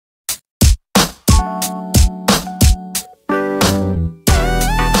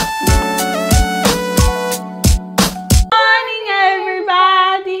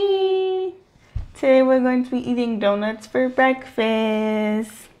going to be eating donuts for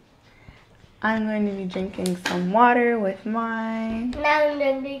breakfast. I'm going to be drinking some water with mine. Now I'm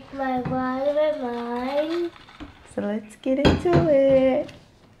going to drink my water with mine. So let's get into it.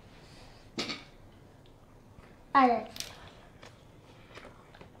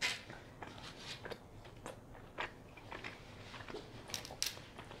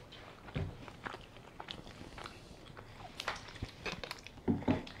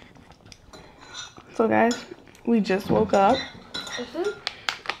 So guys, we just woke up.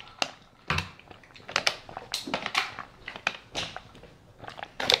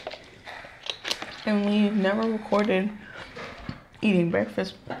 And we've never recorded eating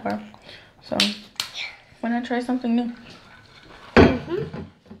breakfast before. So why not try something new?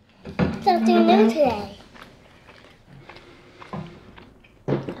 Something new today.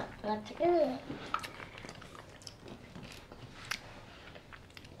 Let's do it.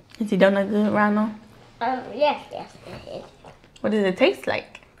 Is the donut good, Ronald? Yes, it is. What does it taste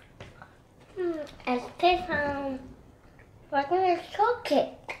like? It tastes like a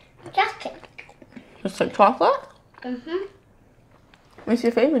chocolate. It's like chocolate? What's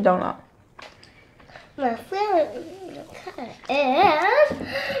your favorite donut? My favorite is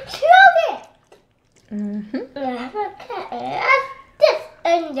chocolate. My favorite is this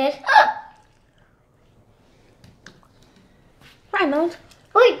and this. Ronald.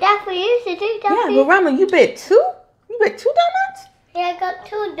 Wait, that's for you to do. Yeah, but Ronald, you bit two? You bit 2 donuts? Yeah, I got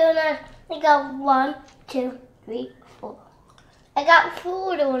 2 donuts. I got 1, 2, 3, 4. I got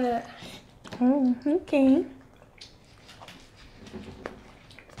 4 donuts. Okay.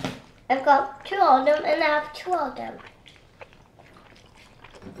 I've got 2 of them, and I have 2 of them.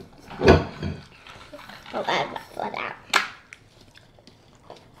 Oh, I got for that.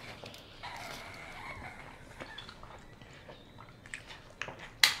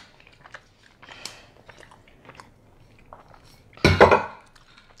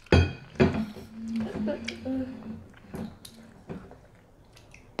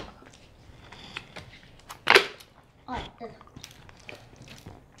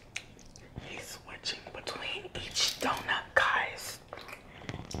 He's switching between each donut, guys.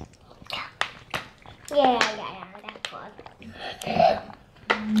 Yeah, that's fun.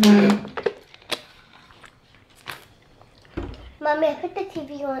 Mommy, I put the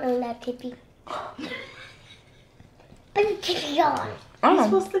TV on that TV. Put the TV on. You're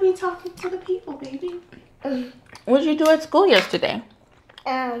supposed to be talking to the people, baby. What did you do at school yesterday?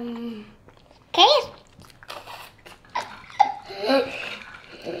 Can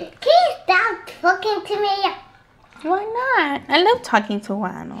you stop talking to me? Why not? I love talking to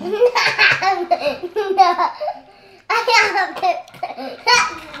Ronald. No, I have to stop it.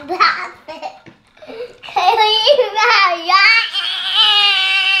 Can you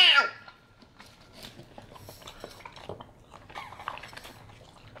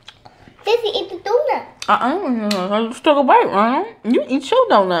Did you eat the donut? I just took a bite, Ronald. You eat your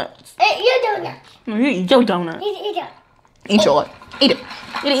donuts. Your donut. You eat your donut. Eat it. Eat yours. Eat it.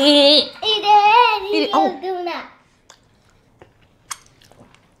 Eat it. Eat Eat it. your Oh. donut.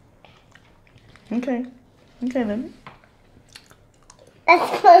 Okay. Okay then.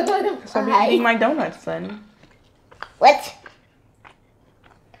 That's fun. So I'll be eating my donuts then. What?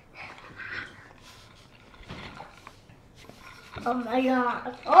 Oh my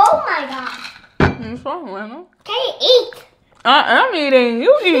god. Oh my god. What's wrong, Ronald? Can you eat? I'm eating.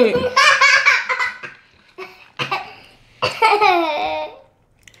 You eat.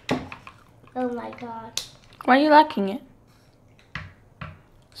 Oh my god. Why are you liking it?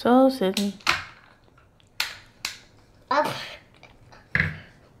 So silly.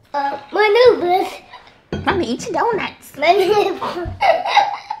 Maneuvers. Mommy, eat your donuts. Maneuvers.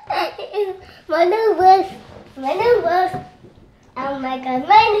 Maneuvers. Oh my god,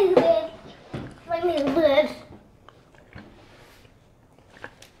 maneuvers.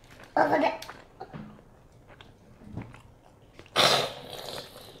 Over there.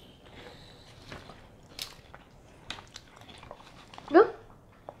 Look.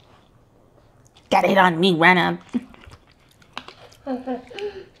 Got it on me, Ronald. What's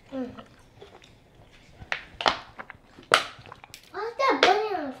that bunny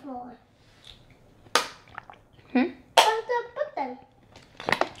on the floor? What's that button?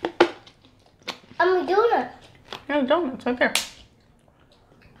 I'm a donut. No donuts, right there.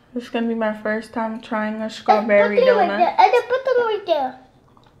 This is gonna be my first time trying a strawberry donut. I just put them right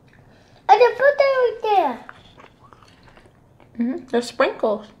there. There's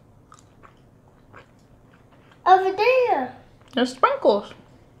sprinkles. Over there. There's sprinkles.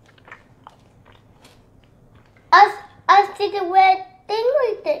 I see the red thing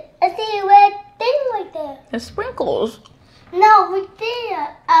right there. I see the red thing right there. The sprinkles. No, right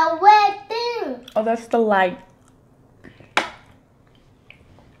there. A red thing. Oh, that's the light.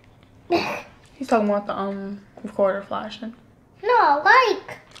 He's talking about the recorder flashing. No,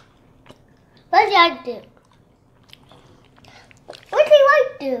 like. What does that do? What does the light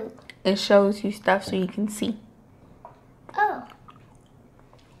do? It shows you stuff so you can see. Oh.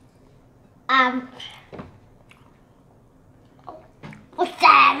 What's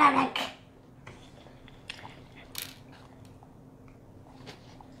that? Like?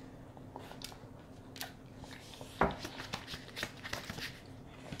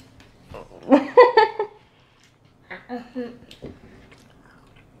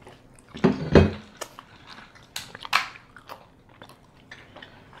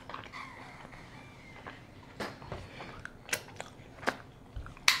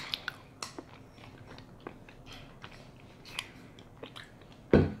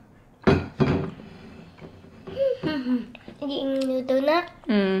 Eating the donut?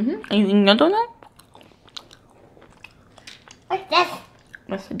 Are you eating a donut? What's this?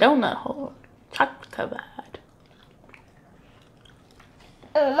 That's a donut hole. Chocolate.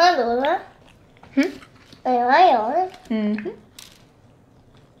 My donut. My donut.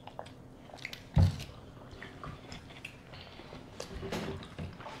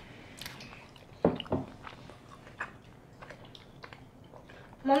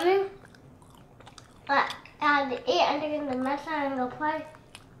 Mommy, I had to eat and take the medicine and go play.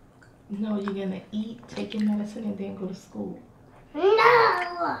 No, you're gonna eat, take your medicine, and then go to school. No!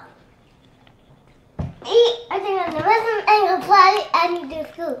 Eat and take the medicine and go play and do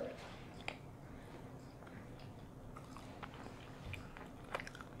school.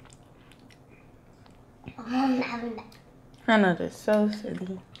 I know, that's so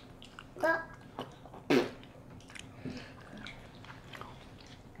silly. No.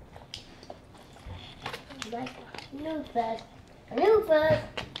 New bird. A new bird.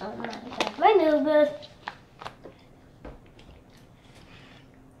 Oh my god, my new bird.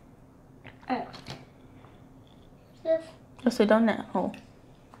 This. That's a donut hole.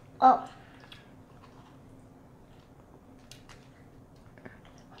 Oh.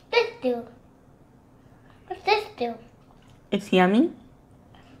 What's this do? What's this do? It's yummy.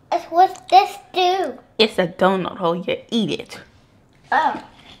 What's this do? It's a donut hole. You eat it. Oh.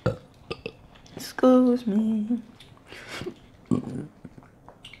 Excuse me.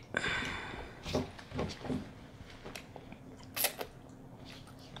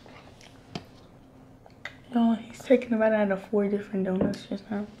 Oh, he's taking a bite out of 4 different donuts just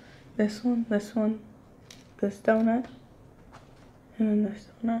now. This one, this donut, and then this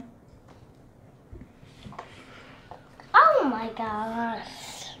donut. Oh my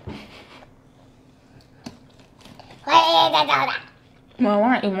gosh. Where's the donut? Well, I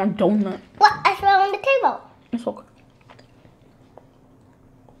want to eat my donut. What? I fell on the table. It's okay.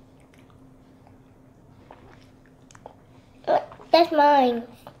 That's mine.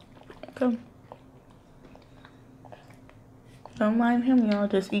 Okay. Don't mind him, y'all.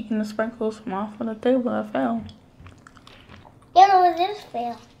 Just eating the sprinkles from off of the table that fell. You know what this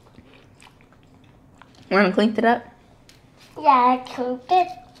feel? Want to clean it up? Yeah, I cleaned it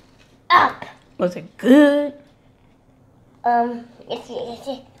up. Was it good? Yes.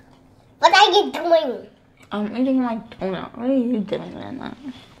 What are you doing? I'm eating my donut. What are you doing right now?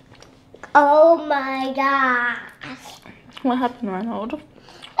 Oh my gosh. What happened, Ronald?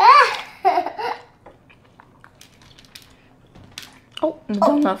 Oh, the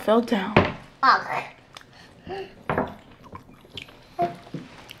donut fell down. Oh.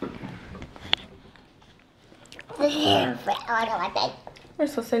 We're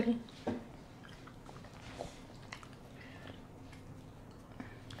so silly.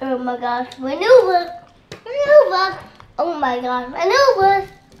 Oh my gosh, maneuver! Oh my gosh, maneuver!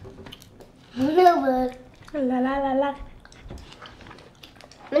 La la la la.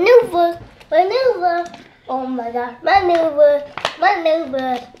 Maneuver! Oh my gosh, maneuver!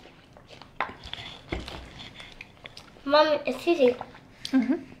 Mommy, it's easy.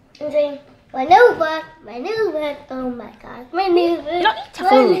 I'm saying maneuver! Oh my gosh, maneuver! No, eat the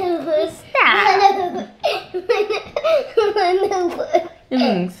food. Stop! Maneuver! You're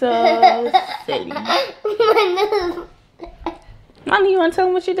being so silly. Maneuver! Mommy, you want to tell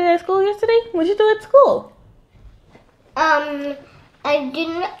them what you did at school yesterday? What'd you do at school? I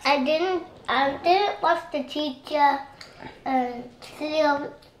didn't watch the teacher and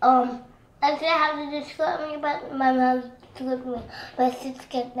still I didn't have to discuss me, but my mom told me my sister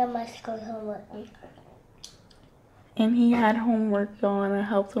get them my school homework. And he had homework, y'all, and I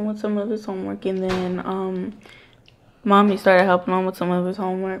helped him with some of his homework, and then Mommy started helping him with some of his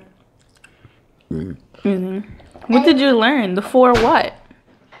homework. What did you learn? The 4 what?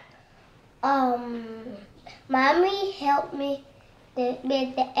 Mommy helped me with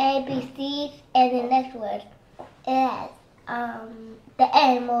the ABCs and the next word is the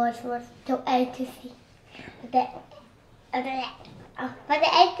animals was to A to C. For the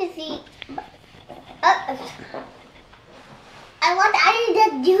A to C. What are you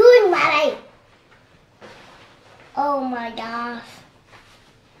just doing, Mommy? Oh my gosh.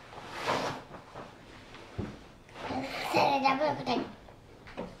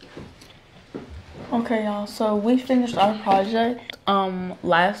 Okay, y'all, so we finished our project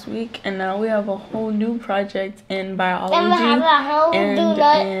last week, and now we have a whole new project in biology and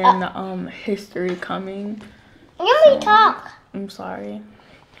in history coming. Let me talk. I'm sorry.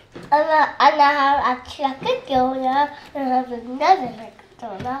 And I have a chocolate donut, and I have another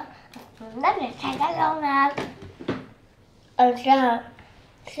donut, another chocolate donut. And so,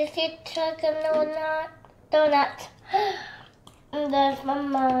 sissy chocolate donut. And there's my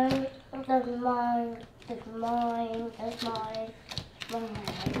mine, there's mine, there's mine, there's mine, there's mine.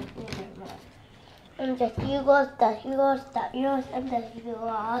 And the yours, and the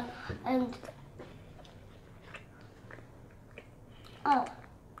yours, and oh.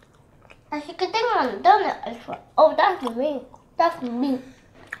 I should get on the donut as well. Oh, that's for me. That's for me.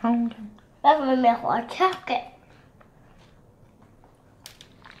 Okay. That's for me for chocolate.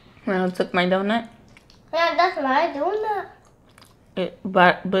 Well, I took my donut. Yeah, that's my donut.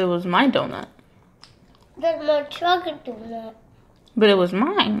 But it was my donut. That's my chocolate donut. But it was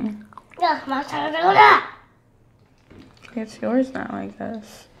mine. That's my chocolate donut. It's yours now, I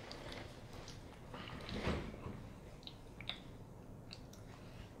guess.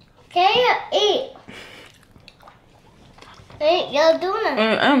 Can you eat? Eat your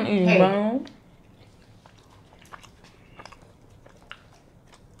donut. I'm eating, bro.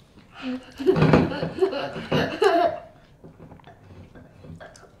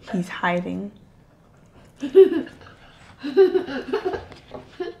 He's hiding.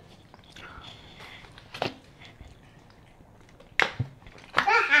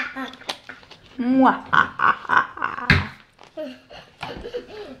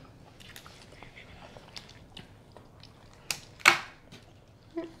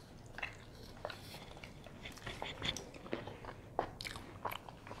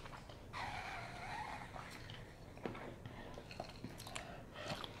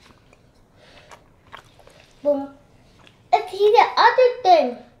 Boom. Let's see the other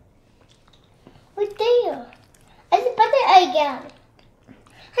thing. Right there. I should put it again.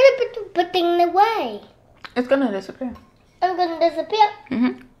 I should put the thing away. It's gonna disappear. I'm gonna disappear.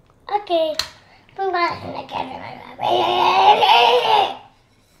 Okay.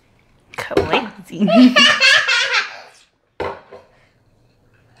 Crazy.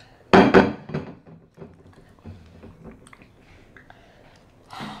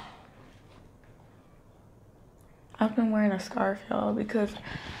 I've been wearing a scarf, y'all, because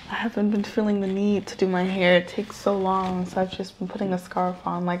I haven't been feeling the need to do my hair. It takes so long, so I've just been putting a scarf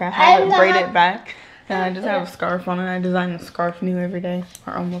on. Like, I have it braided back, and I just have a scarf on, and I design a scarf new every day,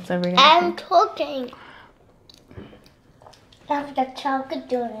 or almost every day. I'm talking. I have the chocolate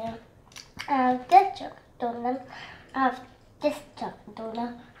donut. I have this chocolate donut. I have this chocolate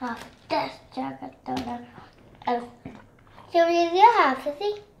donut. I have this chocolate donut. And so what do you have,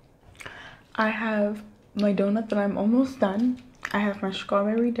 Sissy? I have my donut that I'm almost done. I have my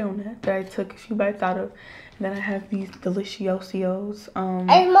strawberry donut that I took a few bites out of. And then I have these deliciosios.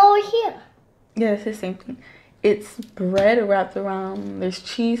 And more here. Yeah, it's the same thing. It's bread wrapped around, there's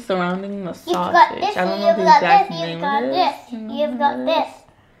cheese surrounding the sausage. You've got this, I don't know the exact name of this. You've got this.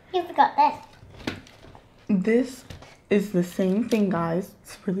 You've got this. This is the same thing, guys.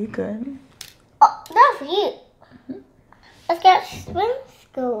 It's really good. Oh, that's for you. It's got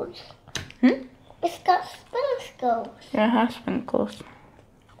sprinkles. It's got sprinkles. Yeah, it has sprinkles.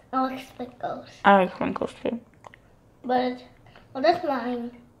 I like sprinkles. I like sprinkles too. But, well, that's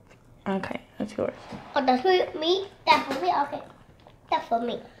mine. Okay, that's yours. Oh, that's for me. That's for me. Okay. That's for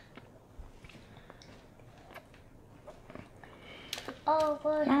me. Oh,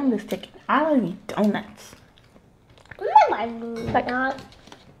 what? I'm just taking all of these donuts.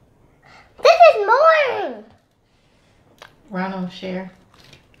 This is more. Ronald, share.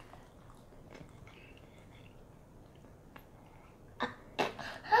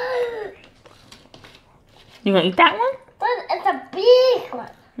 You gonna eat that one? It's a big one.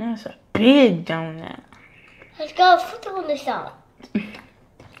 That's a big donut. Let's go put it on the side.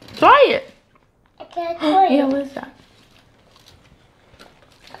 Try it. I can't try it. Yeah, what is that?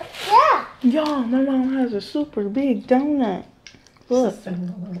 Yeah. Y'all, my mom has a super big donut. Look.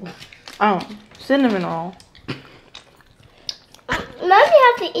 Oh, Cinnamon roll. Mommy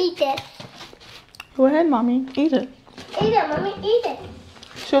has to eat it. Go ahead, Mommy. Eat it. Eat it, Mommy. Eat it.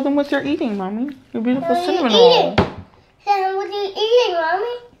 Show them what you're eating, Mommy. Your beautiful What are you cinnamon roll. eating? Sam, what are you eating,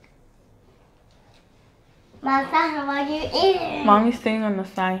 Mommy? Mama, what are you eating? Mommy's staying on the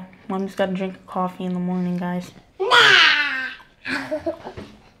side. Mommy's got to drink coffee in the morning, guys. Nah.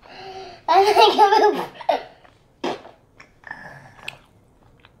 I'm like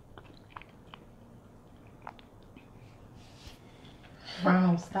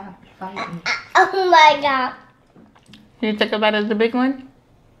Ronald, stop fighting. oh my God. You take a bite of the big one?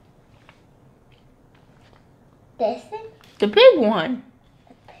 This is? The big one.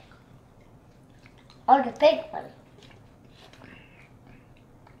 Or the big one?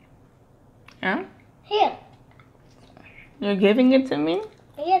 Yeah? Here. You're giving it to me?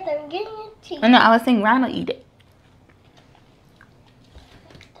 Yes, I'm giving it to you. Oh, no, I was saying Ronald eat it.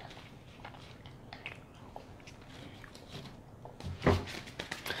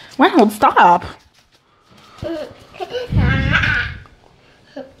 Ronald, stop.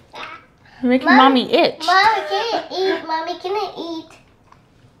 You're making Mommy itch. Mommy can't eat. Mommy can't eat.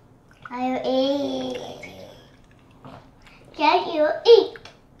 I eat. Can you eat?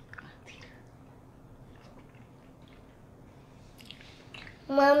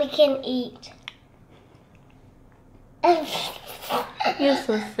 Mommy can eat. You're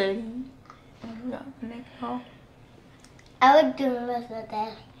so silly. I would do the rest of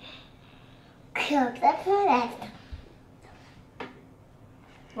that. That's what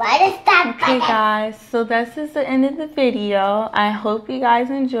why does that? Okay, guys, so this is the end of the video. I hope you guys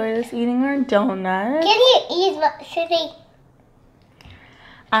enjoyed us eating our donuts. Can you eat, Sissy?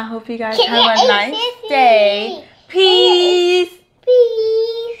 I hope you guys Can have you a eat, nice Sissy? day. Peace.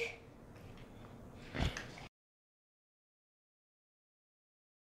 Peace.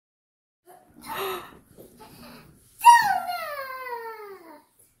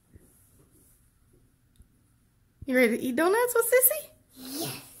 You ready to eat donuts with Sissy?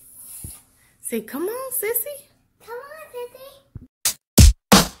 Yes. Say, come on, Sissy.